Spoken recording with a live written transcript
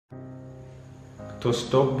तो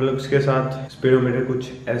stock bulbs के साथ स्पीडोमीटर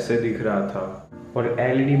कुछ ऐसे दिख रहा था और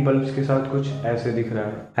एलईडी बल्ब्स के साथ कुछ ऐसे दिख रहा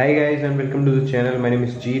है। Hi guys and welcome to the channel, my name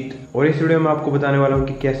is जीत। और इस वीडियो में आपको बताने वाला हूँ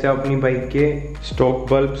कि कैसे आप अपनी बाइक के स्टॉक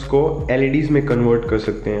बल्ब्स को एलईडीज में कन्वर्ट कर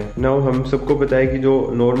सकते हैं। नाउ हम सबको पता है कि जो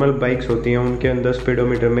नॉर्मल बाइक्स होती हैं उनके अंदर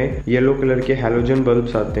स्पीडोमीटर में येलो कलर के हैलोजन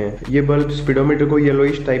बल्ब्स आते हैं। ये बल्ब स्पीडोमीटर को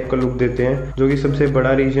येलोइश टाइप का लुक देते हैं, जो कि सबसे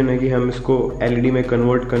बड़ा रीजन है कि हम इसको एलईडी में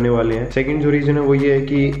कन्वर्ट करने वाले हैं। सेकंड जो रीजन है वो ये है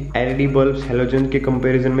कि एलईडी बल्ब्स हैलोजन के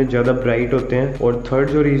कंपैरिजन में ज्यादा ब्राइट होते हैं। और थर्ड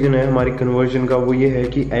जो रीजन है हमारी कन्वर्जन का वो ये है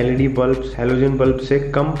कि एलईडी बल्ब्स हैलोजन बल्ब से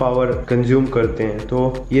कम पावर कंज्यूम करते हैं।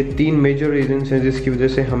 तो ये तीन मेजर रीजंस हैं जिसकी वजह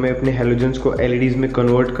से हमें अपने हैलोजन्स को एलईडीज में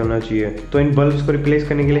कन्वर्ट करना चाहिए। तो इन बल्ब्स को रिप्लेस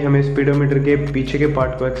करने के लिए हमें स्पीडोमीटर के पीछे के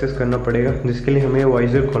पार्ट को एक्सेस करना पड़ेगा, जिसके लिए हमें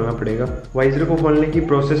वाइजर खोलना पड़ेगा। वाइजर को खोलने की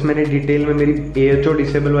प्रोसेस मैंने डिटेल में मेरी AHO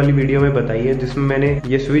डिसेबल वाली वीडियो में बताई है, जिसमें मैंने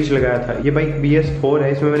ये स्विच लगाया था। ये बाइक BS4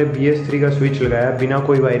 है, इसमें मैंने BS3 का स्विच लगाया बिना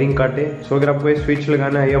कोई वायरिंग काटे। सो अगर आपको ये स्विच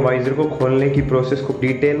लगाना है या वाइजर को खोलने की प्रोसेस को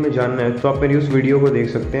डिटेल में जानना है तो आप मेरी उस वीडियो को देख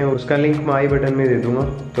सकते हैं, उसका लिंक मैं आई बटन में दे दूंगा।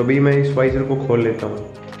 तो अभी मैं इस वाइजर को खोल लेता हूँ।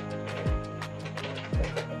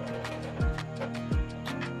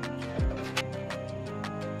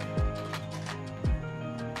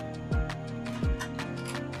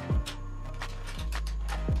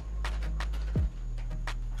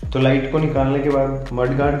 तो लाइट को निकालने के बाद मड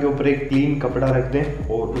गार्ड के ऊपर एक क्लीन कपड़ा रख दें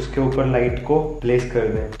और उसके ऊपर लाइट को प्लेस कर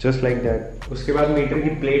दें, जस्ट लाइक दैट। उसके बाद मीटर की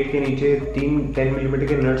प्लेट के नीचे 3 10 मिलीमीटर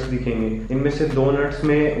के नट्स दिखेंगे। इनमें से 2 नट्स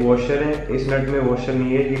में वॉशर है, इस नट में वॉशर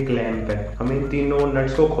नहीं है, ये क्लैंप है। हमें इन तीनों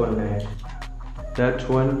नट्स को खोलना है।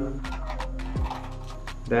 That's 1,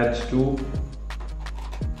 that's 2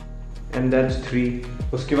 and that's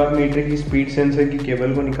 3। उसके बाद मीटर की स्पीड सेंसर की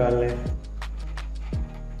केबल को निकालना है।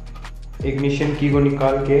 इग्निशन की को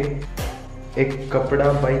निकाल के एक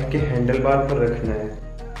कपड़ा बाइक के हैंडल बार पर रखना है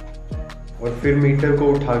और फिर मीटर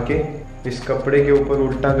को उठा के इस कपड़े के ऊपर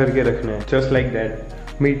उल्टा करके रखना है, जस्ट लाइक दैट।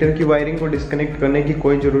 मीटर की वायरिंग को डिस्कनेक्ट करने की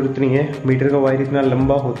कोई ज़रूरत नहीं है। मीटर का वायर इतना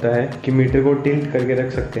लंबा होता है कि मीटर को टिल्ट करके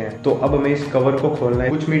रख सकते हैं। तो अब हमें इस कवर को खोलना है।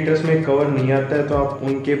 कुछ मीटर्स में कवर नहीं आता है तो आप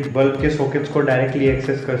उनके बल्ब के सॉकेट्स को डायरेक्टली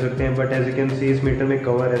एक्सेस कर सकते हैं, but as you can see इस मीटर में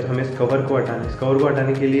कवर है तो हमें इस कवर को हटाना है। इस कवर को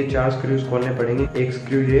हटाने के लिए 4 स्क्रूज खोलने पड़ेंगे। एक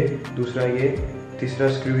स्क्रू ये, दूसरा ये, तीसरा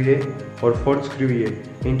स्क्रू ये और 4th स्क्रू ये।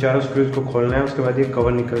 इन चारों स्क्रूज को खोलना है, उसके बाद ये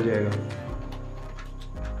कवर निकल जाएगा।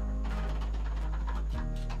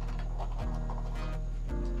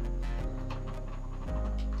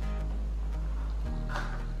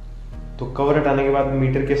 तो कवर हटाने के बाद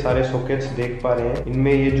मीटर के सारे सॉकेट्स देख पा रहे हैं।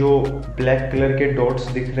 इनमें ये जो ब्लैक कलर के डॉट्स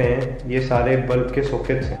दिख रहे हैं ये सारे बल्ब के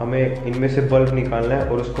सॉकेट्स हैं। हमें इनमें से बल्ब निकालना है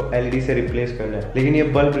और उसको एलईडी से रिप्लेस करना है। लेकिन ये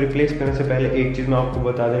बल्ब रिप्लेस करने से पहले एक चीज मैं आपको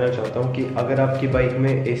बता देना चाहता हूँ कि अगर आपकी बाइक में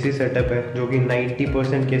AC सेटअप है, जो कि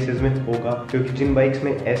 90% केसेस में होगा, क्योंकि जिन बाइक्स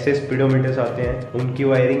में ऐसे स्पीडोमीटर्स आते हैं उनकी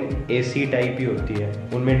वायरिंग AC टाइप ही होती है,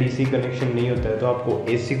 उनमें DC कनेक्शन नहीं होता है, तो आपको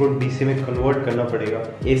AC को DC में कन्वर्ट करना पड़ेगा।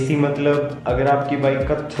 AC मतलब अगर आपकी बाइक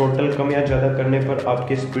का थ्रोटल कम या ज्यादा करने पर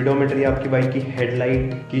आपके स्पीडोमीटर या आपकी बाइक की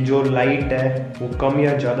हेडलाइट की जो लाइट है वो कम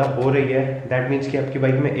या ज्यादा हो रही है, दैट मीन्स कि आपकी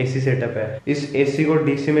बाइक में AC सेटअप है। इस AC को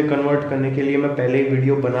DC में कन्वर्ट करने के लिए मैं पहले ही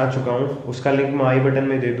वीडियो बना चुका हूँ, उसका लिंक मैं आई बटन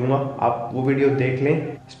में दे दूंगा, आप वो वीडियो देख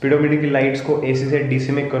लें। स्पीडोमीटर की लाइट्स को AC से DC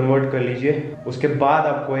में कन्वर्ट कर लीजिए, उसके बाद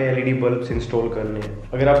आपको LED बल्ब्स इंस्टॉल करने हैं।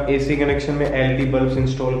 अगर आप AC कनेक्शन में LED बल्ब्स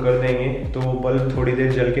इंस्टॉल कर देंगे तो वो बल्ब थोड़ी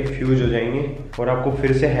देर जल के फ्यूज हो जाएंगे और आपको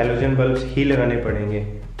फिर से हैलोजन बल्ब्स ही लगाने पड़ेंगे।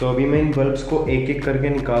 तो अभी मैं इन बल्ब्स को एक एक करके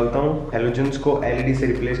निकालता हूँ, हैलोजन्स को LED से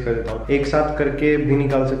रिप्लेस कर देता हूँ। एक साथ करके भी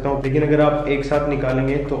निकाल सकता हूँ, लेकिन अगर आप एक साथ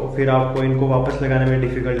निकालेंगे तो फिर आपको इनको वापस लगाने में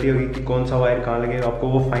डिफिकल्टी होगी कि कौन सा वायर कहाँ लगेगा, आपको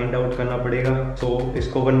वो फाइंड आउट करना पड़ेगा। तो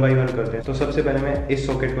इसको 1 बाय 1 करते हैं। तो सबसे पहले मैं इस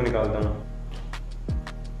सॉकेट को निकालता हूँ।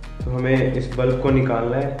 तो हमें इस बल्ब को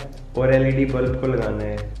निकालना है और LED बल्ब को लगाना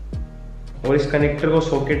है। और इस कनेक्टर को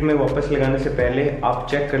सॉकेट में वापस लगाने से पहले आप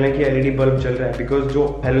चेक कर लें कि LED बल्ब जल रहा है, बिकॉज जो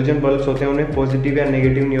हैलोजन बल्ब्स होते हैं उन्हें पॉजिटिव या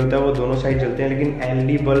नेगेटिव नहीं होता है, वो दोनों साइड जलते हैं, लेकिन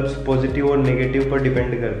LED बल्ब्स पॉजिटिव और नेगेटिव पर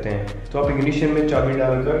डिपेंड करते हैं। तो आप इग्निशन में चाबी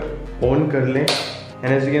डालकर ऑन कर लें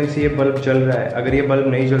and as you can see ये बल्ब जल रहा है। अगर ये बल्ब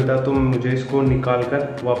नहीं जलता तो मुझे इसको निकाल कर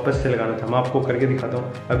वापस से लगाना था। मैं आपको करके दिखाता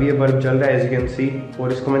हूँ। अभी ये बल्ब जल रहा है एज यू कैन सी,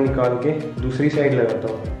 और इसको मैं निकाल के दूसरी साइड लगाता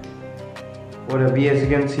हूँ और अभी एज यू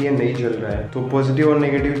कैन सी ये नहीं जल रहा है। तो पॉजिटिव और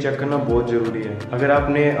नेगेटिव चेक करना बहुत जरूरी है। अगर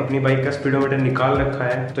आपने अपनी बाइक का स्पीडोमीटर निकाल रखा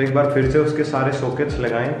है तो एक बार फिर से उसके सारे सॉकेट्स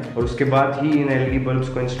लगाएं और उसके बाद ही इन LED बल्ब्स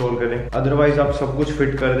को इंस्टॉल करें। अदरवाइज आप सब कुछ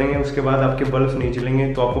फिट कर देंगे, उसके बाद आपके बल्ब्स नहीं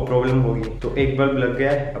जलेंगे तो आपको प्रॉब्लम होगी। तो एक बल्ब लग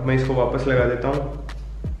गया है, अब मैं इसको वापस लगा देता हूँ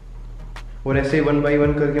और ऐसे ही 1 बाय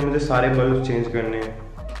 1 करके मुझे सारे बल्ब चेंज करने हैं।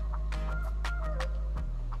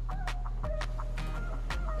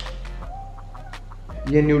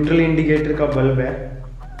 ये न्यूट्रल इंडिकेटर का बल्ब है,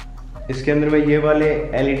 इसके अंदर मैं ये वाले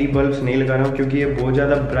एलईडी बल्ब्स नहीं लगा रहा हूँ क्योंकि ये बहुत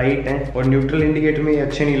ज़्यादा ब्राइट हैं और न्यूट्रल इंडिकेटर में ये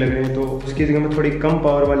अच्छे नहीं लग रहे हैं, तो उसकी जगह मैं थोड़ी कम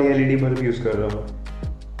पावर वाली एलईडी बल्ब यूज़ कर रहा हूँ।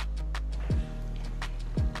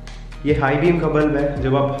 ये हाई बीम का बल्ब है।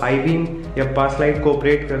 जब आप हाई बीम या पास लाइट को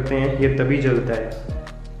ऑपरेट करते हैं ये तभी जलता है।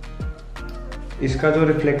 इसका जो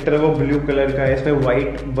रिफ्लेक्टर है वो ब्लू कलर का है। इसमें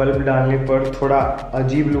वाइट बल्ब डालने पर थोड़ा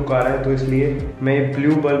अजीब लुक आ रहा है, तो इसलिए मैं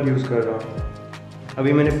ब्लू बल्ब यूज़ कर रहा हूँ।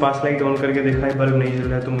 अभी मैंने पास लाइट ऑन करके देखा है बल्ब नहीं जल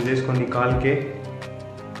रहा है, तो मुझे इसको निकाल के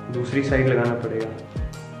दूसरी साइड लगाना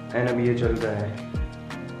पड़ेगा। एंड अभी ये चल रहा है।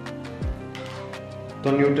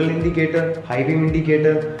 तो neutral indicator, high beam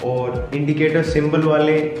indicator और इंडिकेटर सिंबल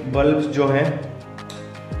वाले बल्ब्स जो हैं,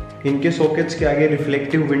 इनके सॉकेट्स के आगे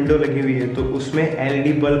रिफ्लेक्टिव विंडो लगी हुई है, तो उसमें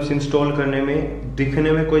एलईडी बल्ब्स इंस्टॉल करने में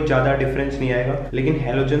दिखने में कोई ज़्यादा डिफरेंस नहीं आएगा, लेकिन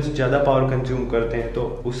हैलोजन्स ज़्यादा पावर कंज्यूम करते हैं, तो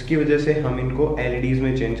उसकी वजह से हम इनको एलईडीज़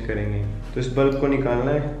में चेंज करेंगे। तो इस बल्ब को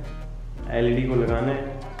निकालना है, एलईडी को लगाना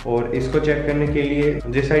है और इसको चेक करने के लिए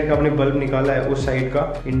जिस साइड का आपने बल्ब निकाला है उस साइड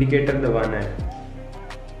का इंडिकेटर दबाना है।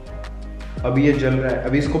 अभी ये जल रहा है।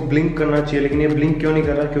 अभी इसको ब्लिंक करना चाहिए, लेकिन ये ब्लिंक क्यों नहीं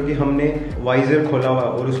कर रहा? क्योंकि हमने वाइजर खोला हुआ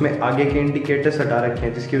और उसमें आगे के इंडिकेटर्स हटा रखे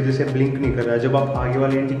हैं, जिसकी वजह से ब्लिंक नहीं कर रहा है। जब आप आगे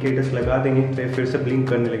वाले इंडिकेटर्स लगा देंगे तो फिर से ब्लिंक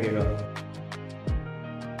करने लगेगा।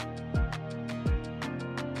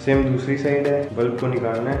 सेम दूसरी साइड है, बल्ब को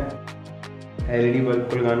निकालना है, एलईडी बल्ब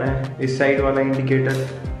को लगाना है, इस साइड वाला इंडिकेटर,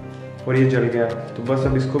 और ये जल गया। तो बस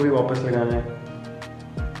अब इसको भी वापस लगाना है।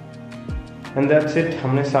 And that's it.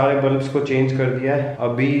 हमने सारे बल्ब्स को चेंज कर दिया है।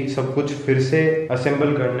 अभी सब कुछ फिर से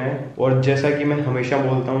असेंबल करना है, और जैसा कि मैं हमेशा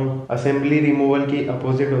बोलता हूँ, असेंबली रिमूवल की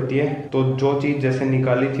अपोजिट होती है, तो जो चीज़ जैसे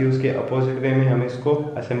निकाली थी उसके अपोजिट वे में हमें इसको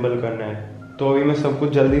असेंबल करना है। तो अभी मैं सब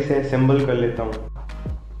कुछ जल्दी से असेंबल कर लेता हूँ।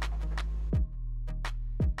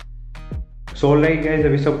 सो लाइट गाइस,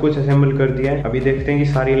 अभी सब कुछ असेंबल कर दिया है। अभी देखते हैं कि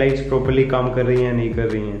सारी लाइट्स प्रॉपर्ली काम कर रही हैं या नहीं कर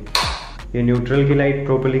रही हैं। ये न्यूट्रल की लाइट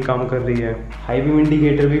प्रॉपर्ली काम कर रही है, हाई बीम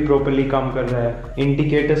इंडिकेटर भी प्रॉपर्ली काम कर रहा है,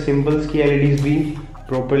 इंडिकेटर सिंबल्स की एलईडीज भी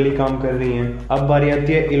प्रॉपर्ली काम कर रही हैं। अब बारी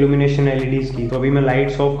आती है इल्यूमिनेशन एलईडीज की। तो अभी मैं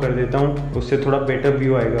लाइट्स ऑफ कर देता हूँ, उससे थोड़ा बेटर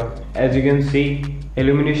व्यू आएगा। As you can see,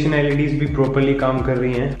 illumination LEDs भी प्रॉपर्ली काम कर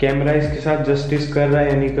रही हैं। कैमरा इसके साथ जस्टिस कर रहा है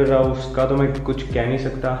या नहीं कर रहा उसका तो मैं कुछ कह नहीं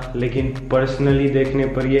सकता, लेकिन पर्सनली देखने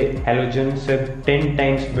पर ये हैलोजन से 10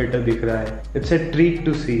 टाइम्स बेटर दिख रहा है। It's a treat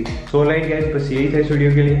to C. So light guys, बस यही था इस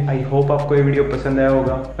वीडियो के लिए। आई होप आपको ये वीडियो पसंद आया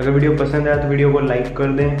होगा। अगर वीडियो पसंद आया तो वीडियो को लाइक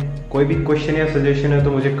कर दें। कोई भी क्वेश्चन या सजेशन है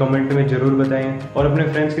तो मुझे कमेंट में जरूर बताएं, और अपने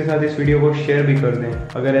फ्रेंड्स के साथ इस वीडियो को शेयर भी कर दें।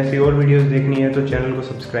 अगर ऐसी और वीडियोस देखनी है तो चैनल को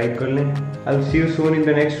सब्सक्राइब कर लें। I will see you soon in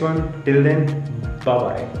the next one. Till then, bye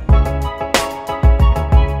bye.